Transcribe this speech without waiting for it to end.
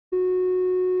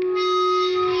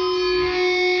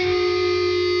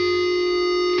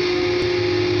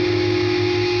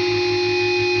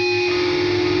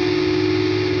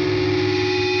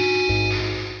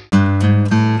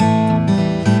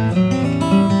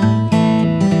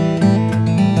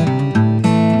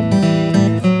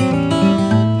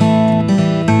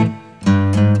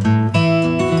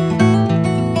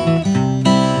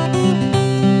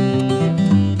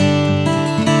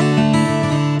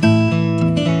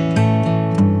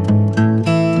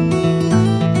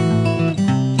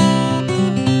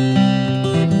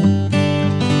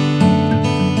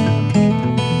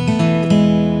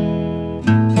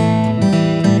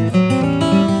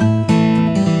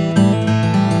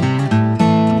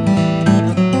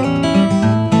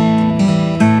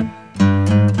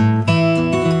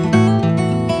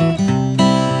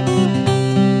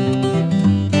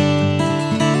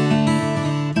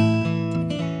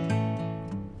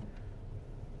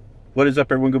What is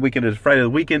up, everyone? Good weekend. It's Friday. The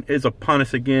weekend is upon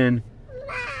us again.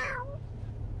 Meow.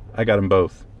 I got them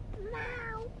both.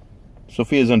 Meow.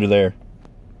 Sophia's under there.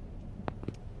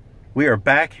 We are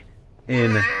back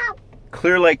in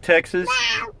Clear Lake, Texas.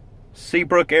 Meow.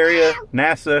 Seabrook area.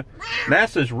 NASA.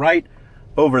 NASA's right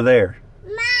over there.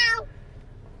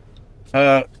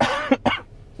 Meow.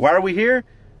 Why are we here?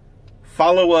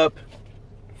 Follow up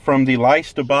from the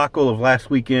lice debacle of last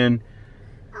weekend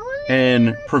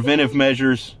and preventive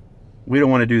measures. We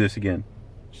don't want to do this again.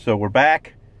 So we're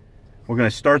back. We're going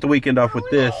to start the weekend off with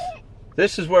this.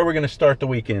 This is where we're going to start the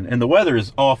weekend. And the weather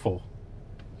is awful,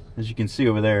 as you can see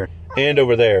over there and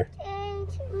over there.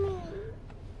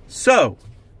 So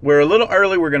we're a little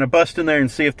early. We're going to bust in there and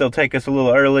see if they'll take us a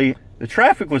little early. The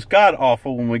traffic was god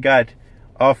awful when we got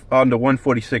off onto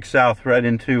 146 South, right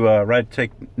into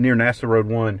near NASA Road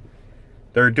 1.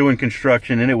 They're doing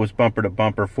construction and it was bumper to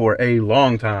bumper for a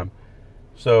long time.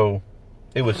 So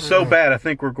it was so bad, I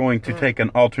think we're going to take an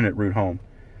alternate route home.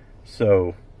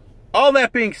 So all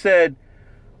that being said,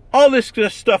 all this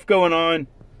stuff going on,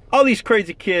 all these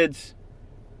crazy kids,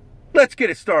 let's get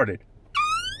it started.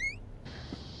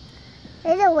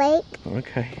 Is it awake?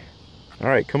 Okay. All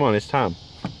right, come on, it's time.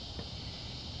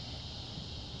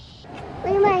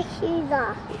 Leave my shoes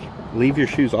off. Leave your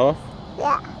shoes off?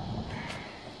 Yeah.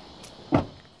 All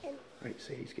right,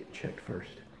 Sadie's getting checked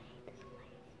first.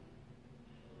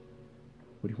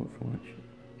 What do you want for lunch?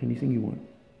 Anything you want?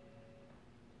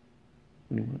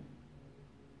 What do you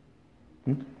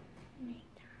want?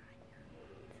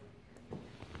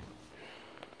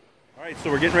 All right, so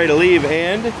we're getting ready to leave,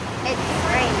 and It's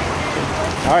raining.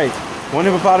 all right, 1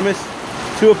 hippopotamus,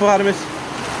 2 hippopotamus,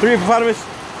 3 hippopotamus,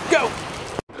 go!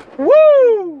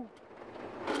 Woo!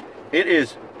 It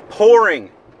is pouring.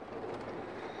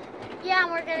 Yeah,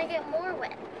 and we're gonna get more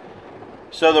wet.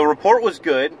 So the report was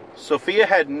good. Sophia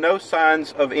had no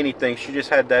signs of anything. She just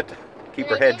had that to keep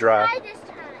her head dry. This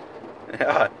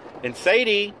time. And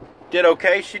Sadie did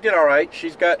okay. She did all right. She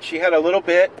had a little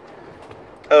bit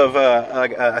of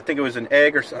I think it was an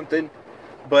egg or something,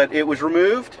 but it was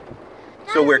removed.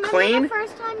 Dad, So we're remember clean. The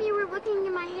first time you were looking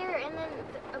in my hair and then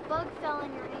a bug fell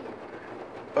in your hand.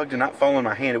 Bug did not fall in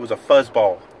my hand. It was a fuzz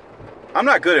ball. I'm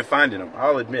not good at finding them,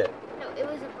 I'll admit. No, it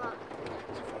was a bug.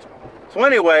 So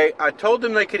anyway, I told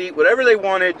them they could eat whatever they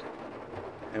wanted.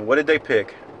 And what did they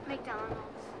pick?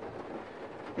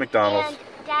 McDonald's. And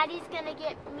Daddy's gonna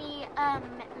get me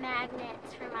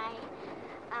magnets for my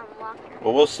walker.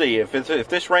 Well, we'll see. If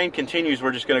this rain continues,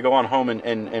 we're just going to go on home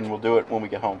and we'll do it when we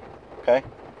get home. Okay?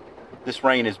 This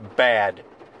rain is bad.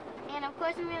 And of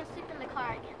course I'm gonna sleep in the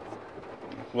car again.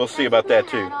 We'll see Can I about take that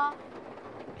my too. hat off?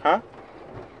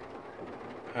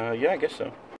 Huh? Yeah, I guess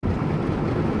so. It's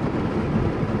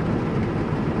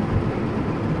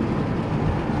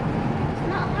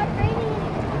not hard raining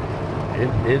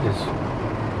anymore. It is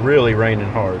really raining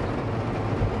hard.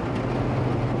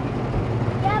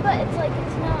 Yeah, but it's like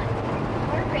it's not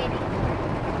hard raining.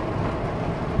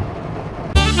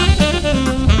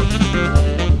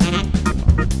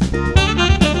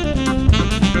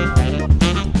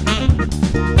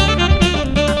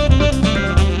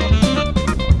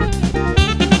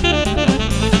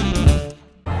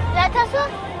 Is that Tesla?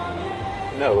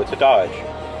 No, it's a Dodge.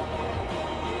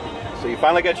 So you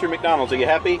finally got your McDonald's. Are you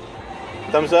happy?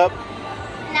 Thumbs up?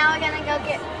 Now we're gonna go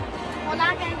get, we're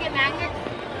not gonna get magnets,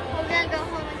 we're gonna go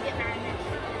home and get magnets.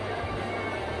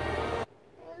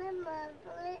 In the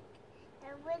public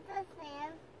and with the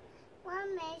sand,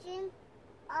 one mission,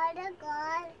 are the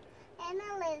God and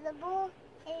Elizabeth,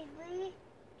 is we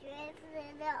dress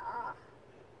in the all.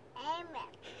 Amen.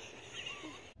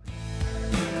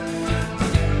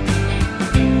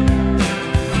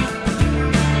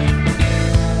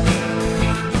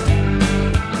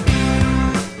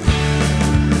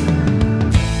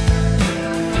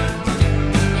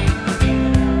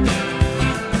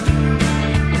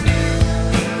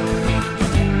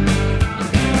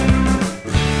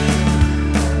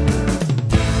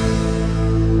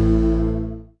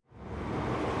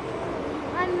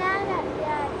 I'm mad at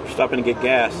Dad. We're stopping to get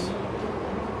gas.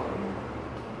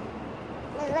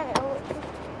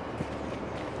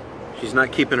 She's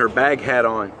not keeping her bag hat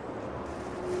on.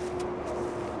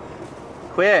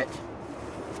 Quit.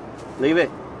 Leave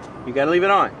it. You gotta leave it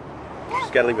on.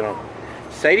 Just gotta leave it on.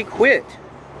 Sadie, quit.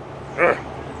 Ugh.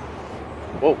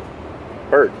 Whoa.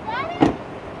 Bird.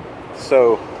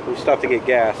 So, we stopped to get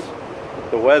gas.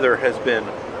 The weather has been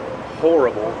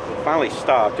horrible. It finally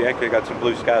stopped. We actually got some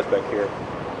blue skies back here.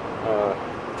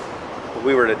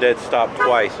 We were at a dead stop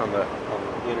twice on the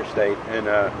interstate, and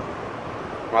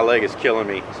my leg is killing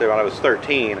me. So when I was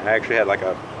 13, I actually had like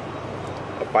a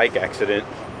bike accident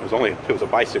It was a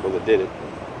bicycle that did it.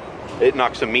 It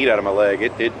knocked some meat out of my leg.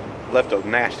 It left a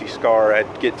nasty scar.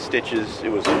 I'd get stitches. It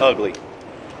was ugly.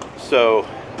 So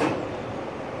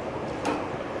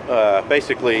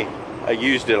basically, I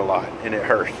used it a lot, and it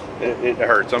hurts. It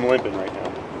hurts. I'm limping right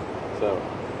now. So,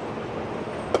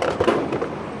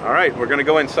 all right, we're gonna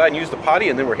go inside and use the potty,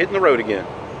 and then we're hitting the road again.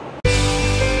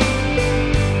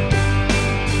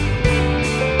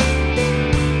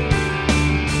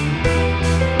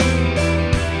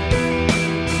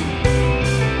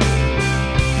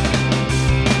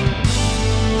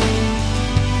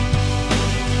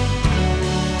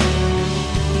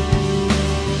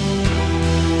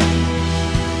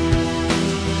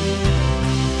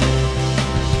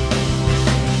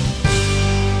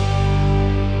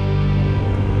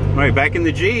 All right, back in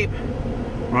the Jeep.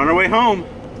 We're on our way home.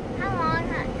 How long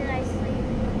did I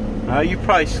sleep? You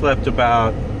probably slept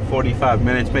about 45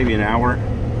 minutes, maybe an hour.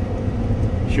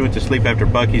 She went to sleep after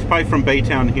Bucky's, probably from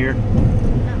Baytown here.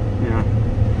 Oh. Yeah.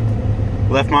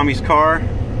 Left Mommy's car.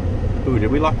 Ooh, did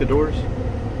we lock the doors?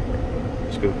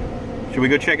 Let's go. Should we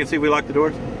go check and see if we locked the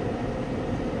doors?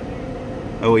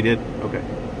 Oh, we did? Okay.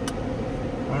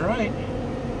 All right.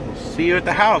 We'll see you at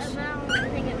the house. I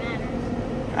don't think it matters.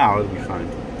 Oh, it'll be fine.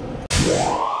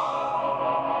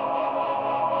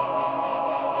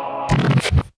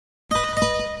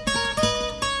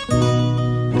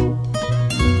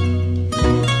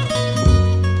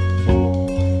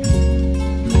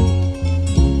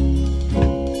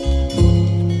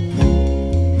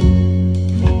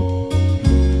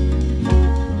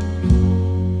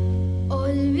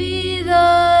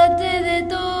 Olvídate de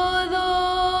todo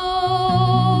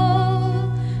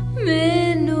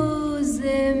menos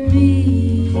de mí.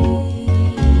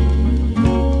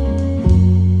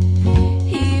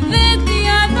 Y vete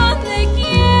a donde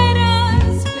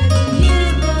quieras, pero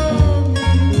llévame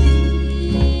a mí.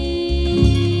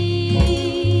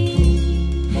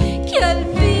 Que al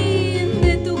fin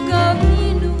de tu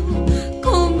camino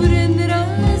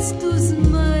comprenderás tus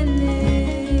males,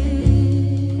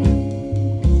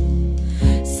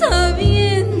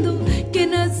 sabiendo que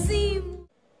nacimos.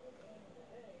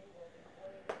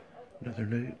 Another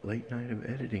late night of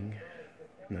editing.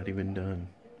 Not even done.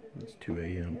 It's 2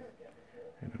 a.m.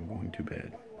 and I'm going to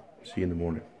bed. See you in the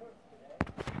morning.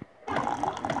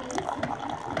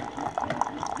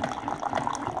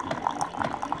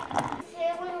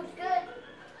 Sailing was good.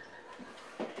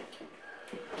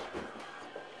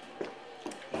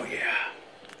 Oh yeah.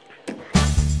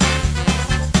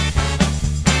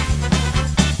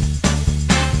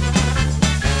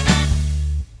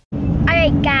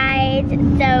 Alright guys,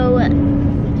 so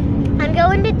I'm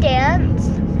going to dance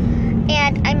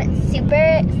and I'm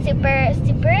super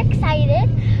excited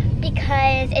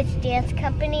because it's dance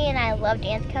company and I love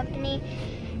dance company.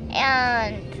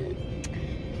 And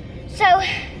so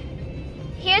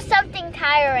here's something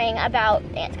tiring about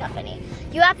dance company.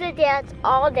 You have to dance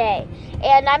all day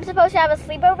and I'm supposed to have a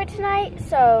sleepover tonight,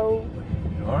 so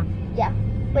You are? yeah,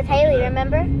 with Haley,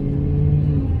 remember?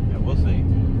 Yeah, we'll see.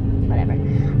 Whatever.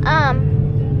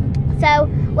 So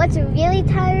what's really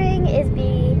tiring is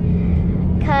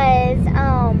because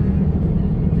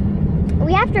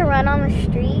we have to run on the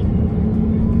street,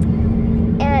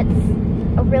 and it's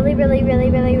a really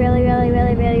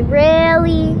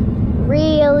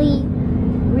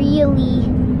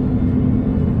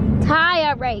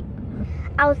tiring.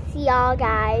 I'll see y'all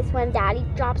guys when Daddy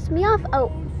drops me off.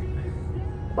 Oh,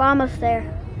 we're almost there.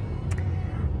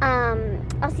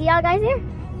 I'll see y'all guys here.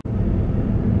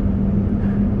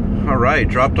 All right,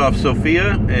 dropped off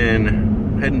Sophia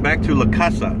and heading back to La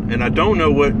Casa. And I don't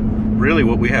know what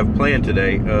we have planned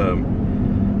today.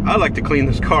 I'd like to clean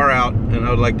this car out, and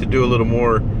I would like to do a little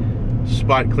more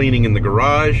spot cleaning in the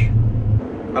garage.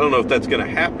 I don't know if that's going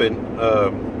to happen.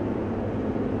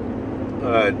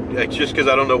 It's just because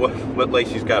I don't know what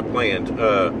Lacey's got planned.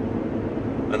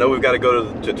 I know we've got to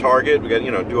go to Target. We got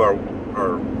to do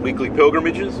our weekly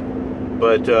pilgrimages,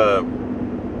 but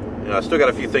I still got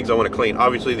a few things I want to clean.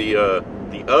 Obviously, the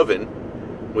oven,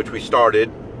 which we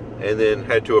started and then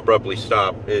had to abruptly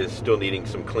stop, is still needing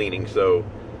some cleaning. So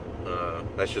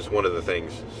that's just one of the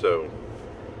things. So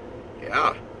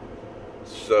yeah.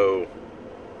 So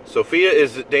Sophia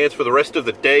is at dance for the rest of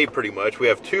the day, pretty much. We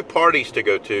have 2 parties to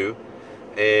go to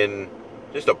and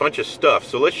just a bunch of stuff.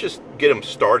 So let's just get them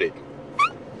started.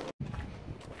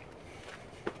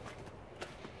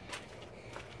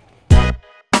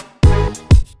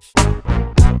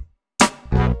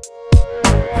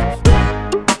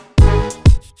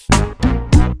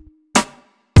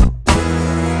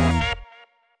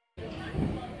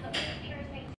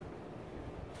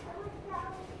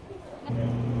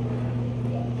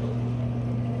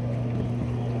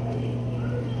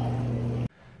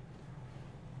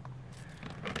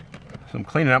 So I'm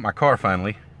cleaning out my car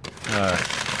finally.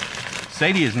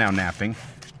 Sadie is now napping.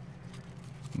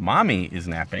 Mommy is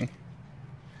napping.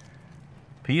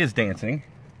 P is dancing.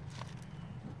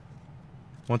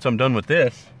 Once I'm done with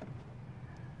this,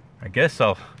 I guess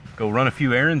I'll go run a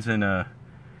few errands and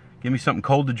give me something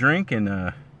cold to drink, and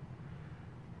I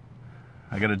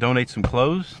gotta donate some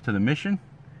clothes to the mission.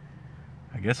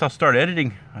 I guess I'll start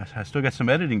editing. I still got some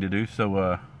editing to do,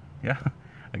 so yeah,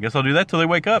 I guess I'll do that till they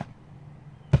wake up.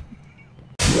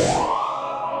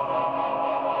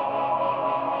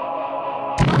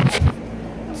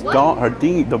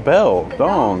 The bell,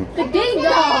 dong. The ding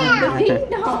dong! The ding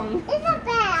dong! It's a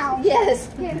bell. Yes.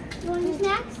 Here, you want any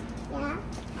snacks? Yeah.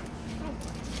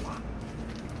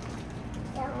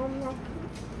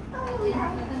 We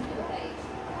have nothing to do with age.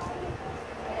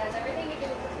 It has everything to do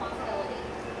with responsibility.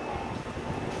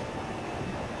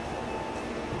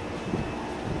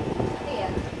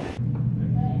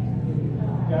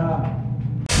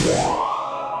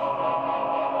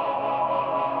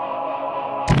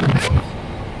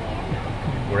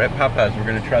 We're at Popeyes. We're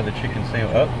gonna try the chicken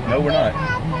sandwich. Oh, no, we're not.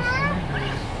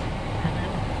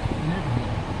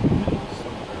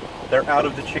 They're out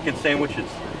of the chicken sandwiches.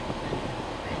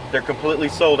 They're completely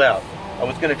sold out. I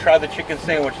was gonna try the chicken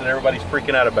sandwich that everybody's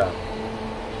freaking out about.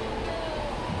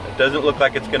 It doesn't look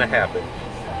like it's gonna happen.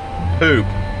 Poop.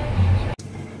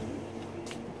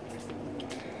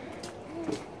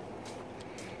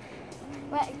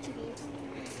 What activities?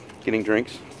 Getting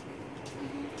drinks.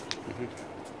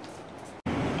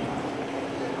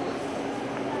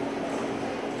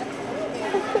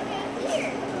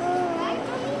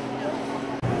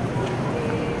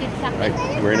 Right,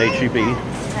 we're in HEB.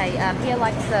 Hey, Pia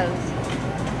likes those.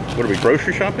 What are we,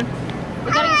 grocery shopping?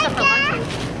 We gotta get stuff for lunches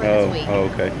for this week. Oh,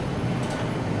 okay.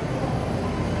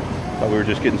 Thought we were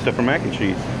just getting stuff for mac and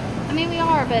cheese. I mean, we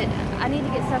are, but I need to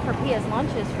get stuff for Pia's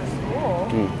lunches for school.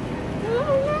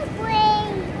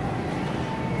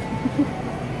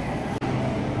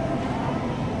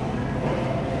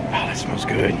 Oh, that smells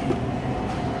good.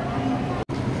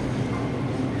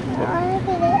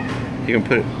 You can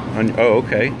put it on. Oh,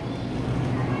 okay.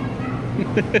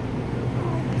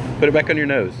 Put it back on your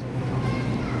nose.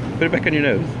 Put it back on your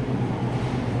nose.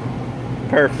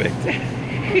 Perfect. We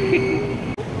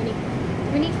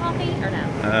need coffee or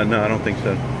no? No, I don't think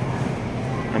so.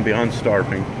 I'm beyond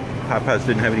starving. Popeyes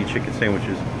didn't have any chicken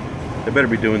sandwiches. They better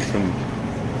be doing some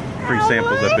free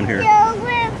samples up in here.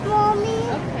 Yogurt, Mommy.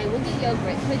 Okay, we'll get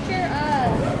yogurt. Put your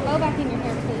bow back in your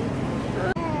hair,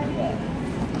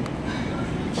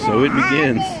 please. So it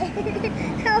begins.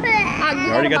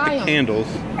 You We already got the candles.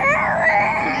 You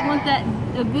want that,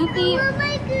 the Goofy? Oh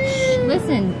my God.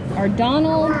 Listen, or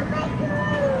Donald.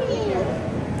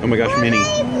 Oh my gosh, Minnie. You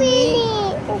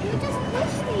just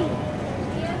pushed me.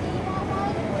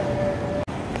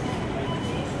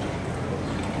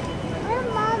 Where's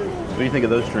Mommy? What do you think of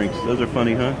those drinks? Those are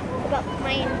funny, huh? About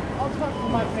playing. I'll talk to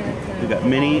my parents. We got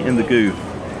Minnie and the Goof.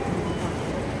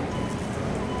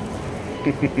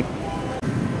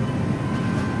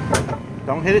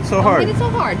 Don't hit it so hard. Hit it so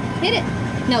hard. Hit it.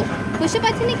 No, push the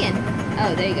button again.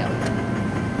 Oh, there you go.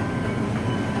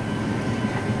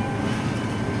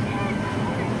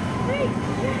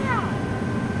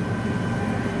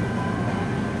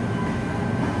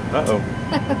 Uh-oh.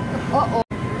 Uh-oh.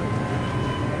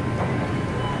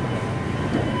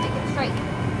 Make it straight.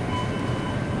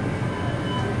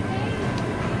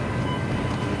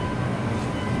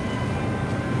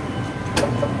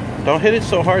 Don't hit it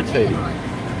so hard, Sadie.